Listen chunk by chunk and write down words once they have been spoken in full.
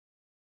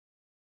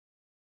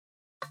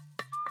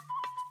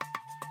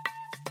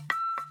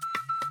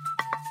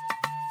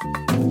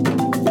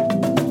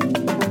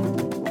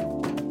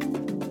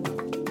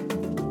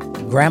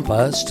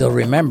Grandpa Still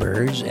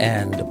Remembers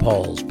and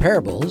Paul's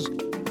Parables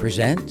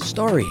present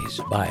stories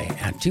by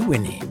Auntie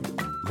Winnie,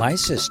 my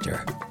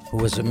sister, who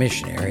was a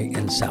missionary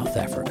in South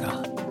Africa.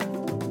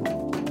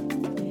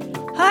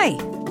 Hi,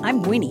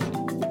 I'm Winnie.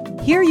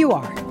 Here you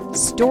are,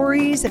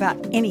 stories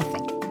about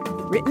anything,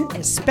 written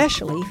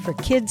especially for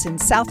kids in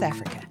South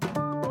Africa.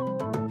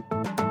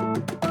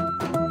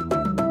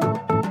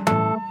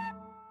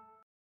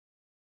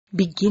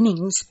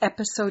 Beginnings,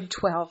 Episode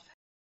 12.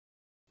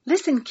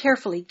 Listen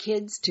carefully,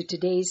 kids, to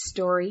today's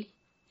story.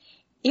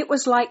 It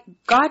was like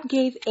God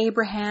gave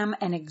Abraham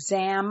an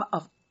exam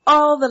of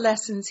all the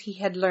lessons he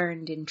had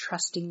learned in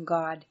trusting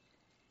God.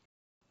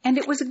 And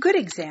it was a good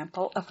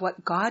example of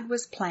what God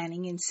was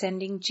planning in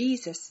sending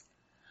Jesus.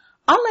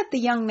 I'll let the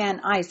young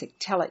man Isaac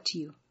tell it to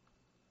you.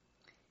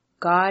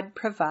 God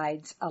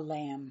provides a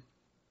lamb.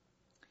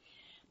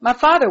 My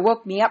father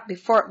woke me up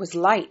before it was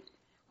light,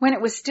 when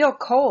it was still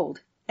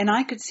cold, and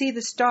I could see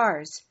the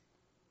stars.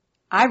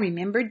 I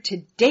remembered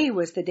today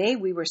was the day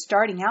we were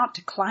starting out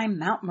to climb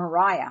Mount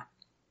Moriah.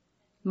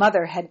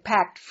 Mother had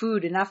packed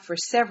food enough for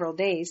several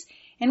days,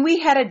 and we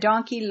had a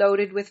donkey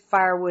loaded with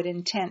firewood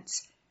and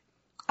tents.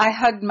 I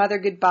hugged Mother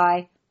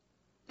goodbye.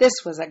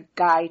 This was a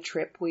guy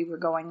trip we were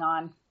going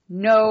on.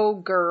 No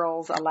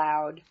girls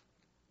allowed.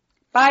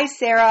 Bye,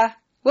 Sarah.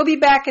 We'll be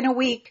back in a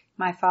week,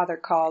 my father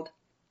called.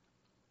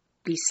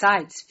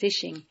 Besides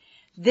fishing,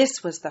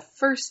 this was the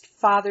first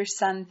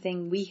father-son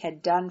thing we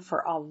had done for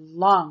a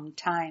long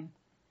time.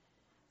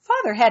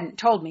 Father hadn't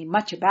told me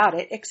much about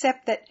it,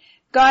 except that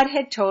God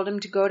had told him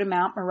to go to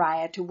Mount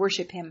Moriah to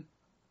worship him.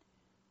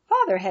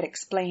 Father had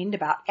explained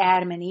about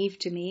Adam and Eve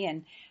to me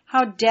and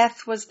how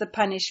death was the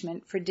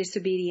punishment for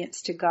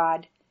disobedience to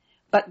God.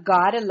 But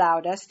God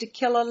allowed us to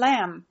kill a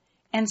lamb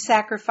and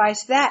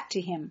sacrifice that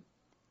to him.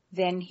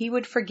 Then he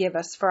would forgive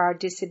us for our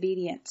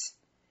disobedience.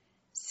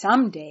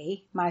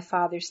 Someday, my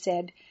father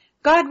said,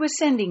 God was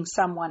sending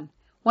someone,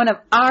 one of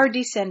our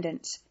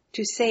descendants,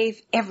 to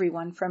save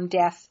everyone from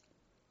death.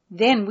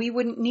 Then we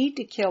wouldn't need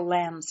to kill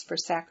lambs for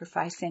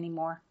sacrifice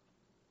anymore.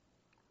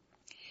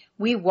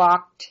 We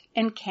walked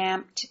and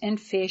camped and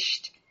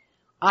fished.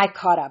 I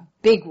caught a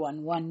big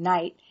one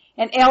night,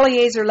 and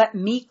Eliezer let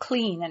me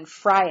clean and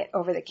fry it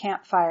over the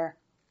campfire.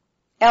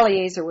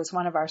 Eliezer was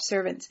one of our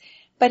servants,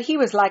 but he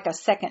was like a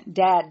second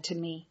dad to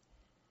me.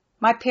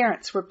 My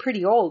parents were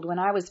pretty old when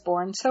I was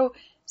born, so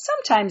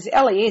sometimes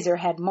Eliezer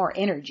had more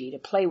energy to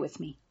play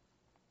with me.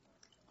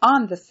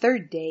 On the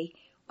third day,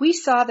 we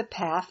saw the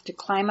path to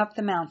climb up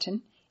the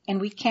mountain,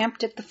 and we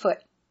camped at the foot.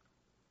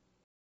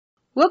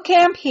 We'll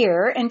camp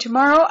here, and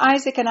tomorrow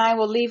Isaac and I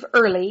will leave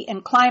early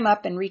and climb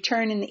up and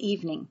return in the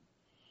evening.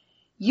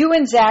 You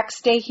and Zach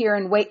stay here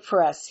and wait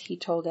for us, he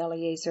told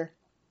Eliezer.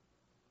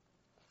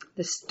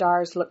 The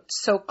stars looked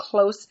so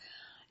close,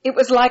 it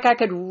was like I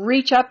could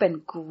reach up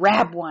and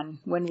grab one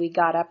when we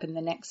got up in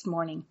the next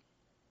morning.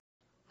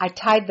 I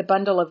tied the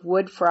bundle of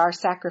wood for our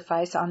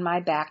sacrifice on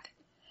my back.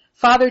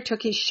 Father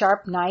took his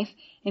sharp knife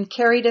and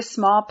carried a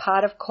small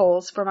pot of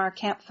coals from our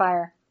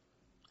campfire.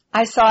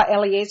 I saw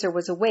Eliezer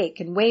was awake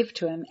and waved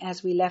to him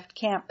as we left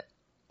camp.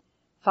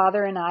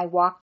 Father and I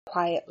walked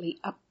quietly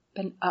up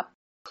and up,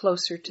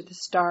 closer to the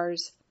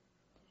stars.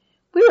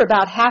 We were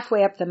about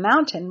halfway up the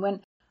mountain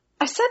when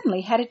I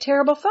suddenly had a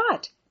terrible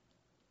thought.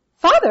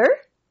 Father,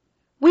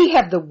 we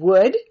have the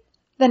wood,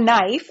 the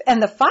knife,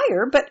 and the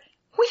fire, but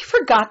we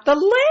forgot the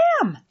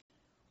lamb.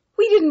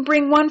 We didn't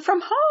bring one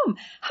from home.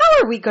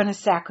 How are we going to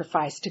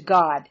sacrifice to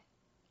God?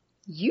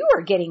 You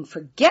are getting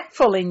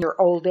forgetful in your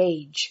old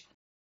age.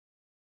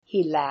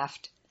 He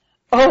laughed.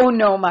 Oh,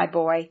 no, my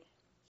boy.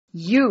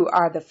 You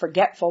are the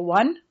forgetful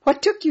one.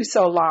 What took you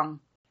so long?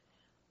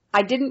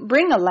 I didn't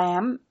bring a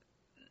lamb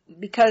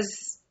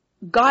because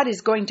God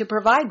is going to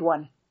provide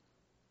one.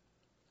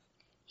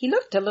 He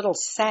looked a little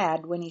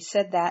sad when he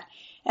said that,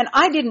 and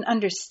I didn't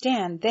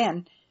understand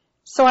then,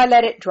 so I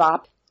let it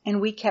drop,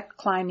 and we kept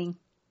climbing.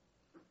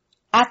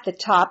 At the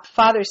top,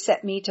 Father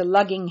set me to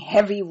lugging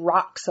heavy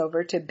rocks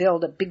over to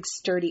build a big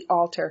sturdy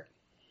altar.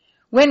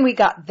 When we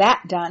got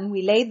that done,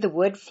 we laid the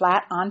wood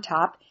flat on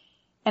top,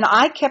 and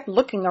I kept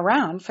looking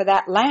around for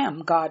that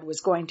lamb God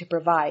was going to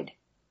provide.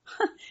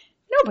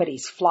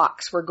 Nobody's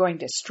flocks were going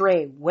to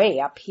stray way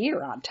up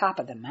here on top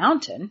of the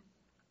mountain.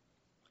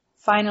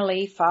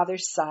 Finally, Father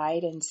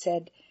sighed and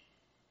said,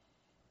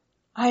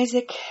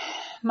 Isaac,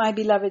 my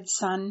beloved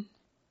son,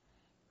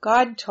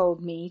 God told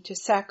me to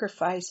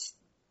sacrifice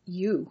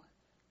you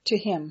to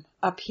him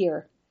up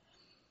here.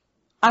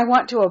 I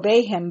want to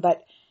obey him,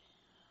 but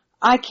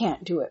I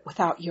can't do it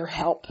without your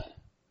help.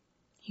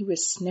 He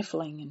was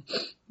sniffling and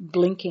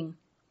blinking.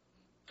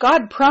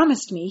 God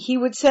promised me he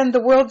would send the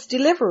world's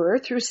deliverer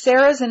through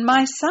Sarah's and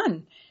my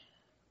son,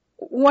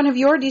 one of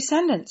your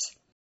descendants.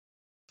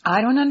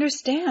 I don't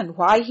understand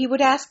why he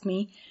would ask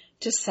me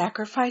to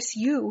sacrifice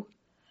you.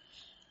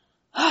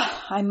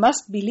 I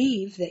must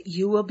believe that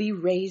you will be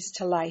raised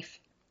to life.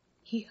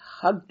 He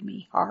hugged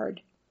me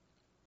hard.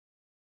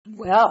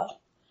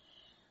 Well,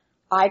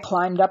 I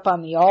climbed up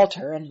on the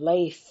altar and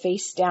lay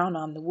face down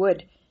on the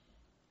wood.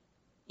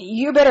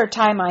 You better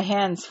tie my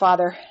hands,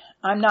 Father.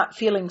 I'm not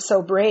feeling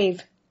so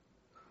brave."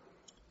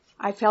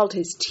 I felt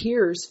his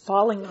tears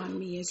falling on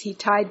me as he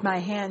tied my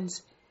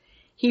hands.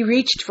 He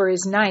reached for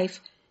his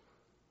knife.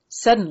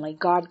 Suddenly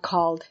God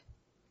called,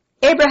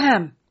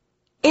 "Abraham!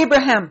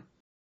 Abraham!"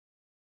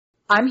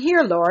 "I'm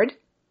here, Lord."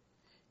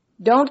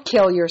 "Don't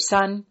kill your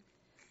son.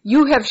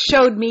 You have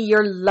showed me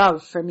your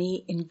love for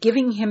me in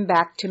giving him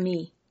back to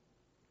me."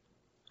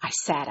 I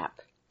sat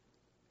up.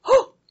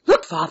 "Oh,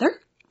 look, Father,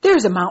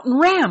 there's a mountain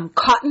ram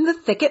caught in the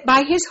thicket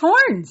by his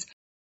horns.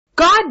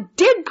 God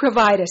did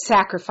provide a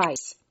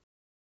sacrifice."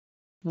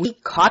 We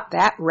caught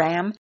that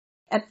ram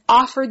and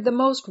offered the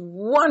most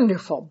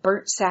wonderful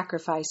burnt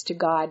sacrifice to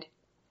God.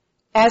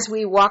 As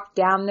we walked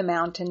down the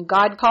mountain,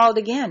 God called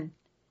again.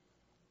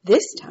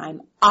 This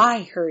time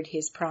I heard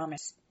his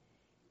promise.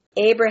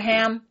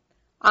 "Abraham,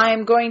 I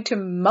am going to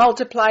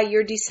multiply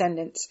your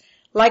descendants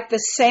like the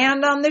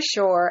sand on the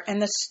shore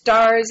and the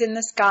stars in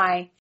the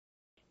sky.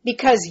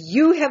 Because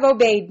you have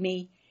obeyed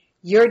me,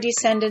 your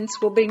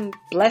descendants will bring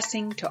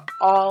blessing to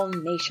all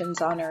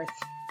nations on earth."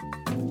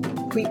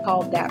 We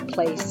called that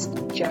place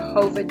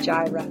Jehovah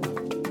Jireh.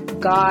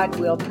 God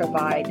will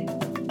provide.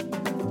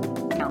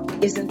 Now,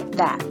 isn't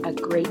that a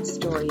great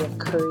story of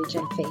courage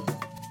and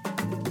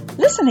faith?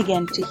 Listen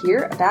again to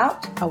hear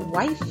about a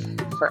wife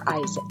for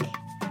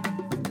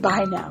Isaac.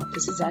 Bye now.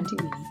 This is Auntie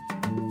Winnie.